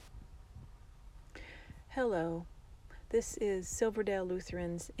Hello, this is Silverdale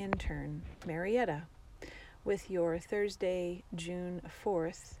Lutheran's intern, Marietta, with your Thursday, June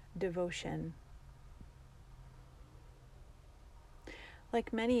 4th devotion.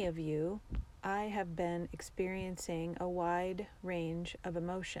 Like many of you, I have been experiencing a wide range of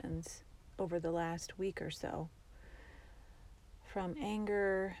emotions over the last week or so, from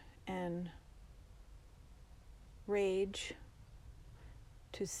anger and rage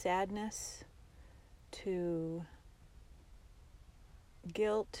to sadness to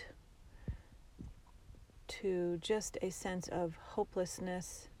guilt, to just a sense of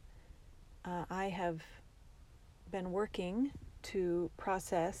hopelessness. I have been working to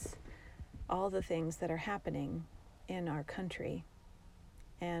process all the things that are happening in our country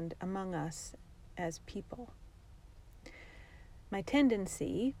and among us as people. My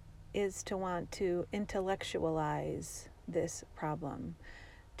tendency is to want to intellectualize this problem,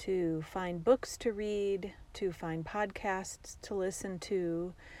 to find books to read, to find podcasts to listen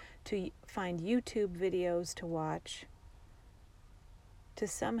to find YouTube videos to watch, to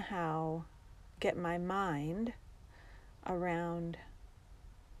somehow get my mind around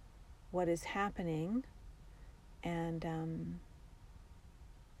what is happening and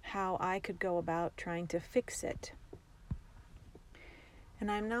how I could go about trying to fix it.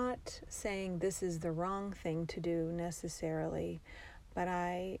 And I'm not saying this is the wrong thing to do necessarily, but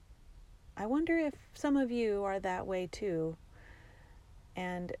I wonder if some of you are that way too.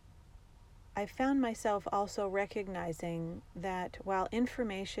 And I found myself also recognizing that while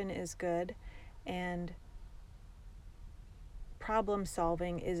information is good and problem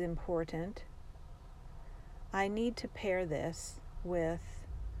solving is important, I need to pair this with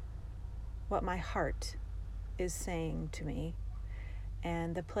what my heart is saying to me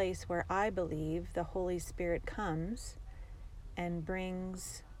and the place where I believe the Holy Spirit comes and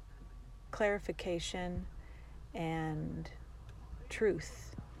brings clarification and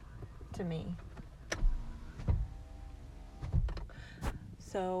truth to me.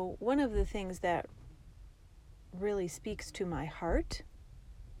 So one of the things that really speaks to my heart,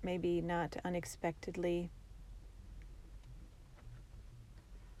 maybe not unexpectedly,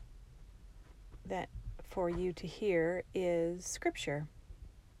 that for you to hear is Scripture.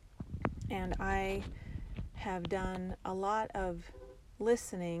 And I have done a lot of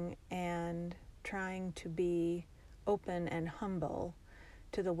listening and trying to be open and humble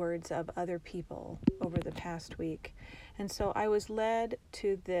to the words of other people over the past week. And so I was led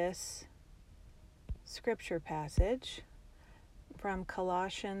to this scripture passage from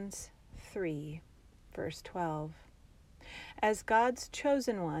Colossians 3, verse 12. As God's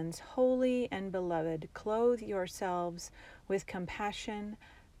chosen ones, holy and beloved, clothe yourselves with compassion,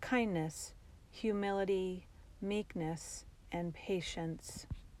 kindness, humility, meekness, and patience.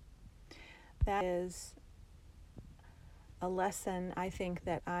 That is a lesson I think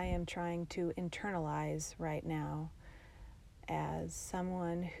that I am trying to internalize right now as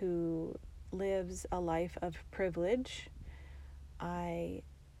someone who lives a life of privilege. I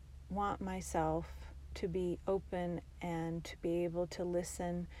want myself to be open and to be able to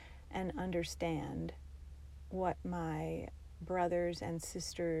listen and understand what my brothers and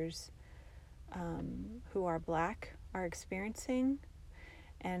sisters who are Black are experiencing,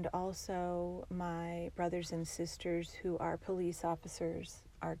 and also my brothers and sisters who are police officers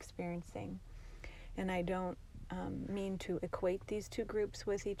are experiencing. And I don't mean to equate these two groups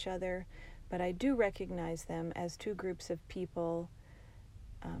with each other, but I do recognize them as two groups of people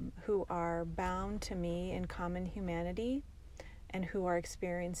who are bound to me in common humanity and who are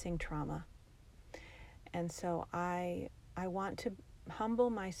experiencing trauma. And so I want to humble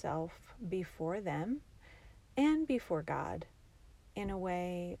myself before them and before God in a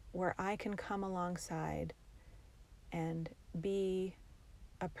way where I can come alongside and be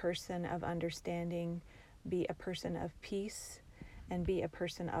a person of understanding, be a person of peace, and be a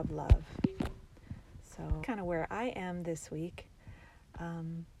person of love. So kind of where I am this week.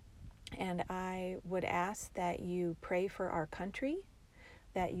 And I would ask that you pray for our country,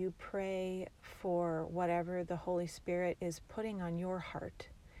 that you pray for whatever the Holy Spirit is putting on your heart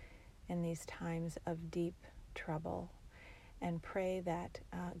in these times of deep trouble, and pray that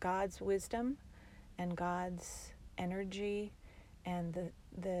God's wisdom and God's energy and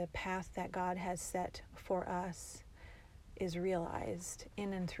the path that God has set for us is realized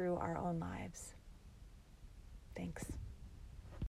in and through our own lives. Thanks.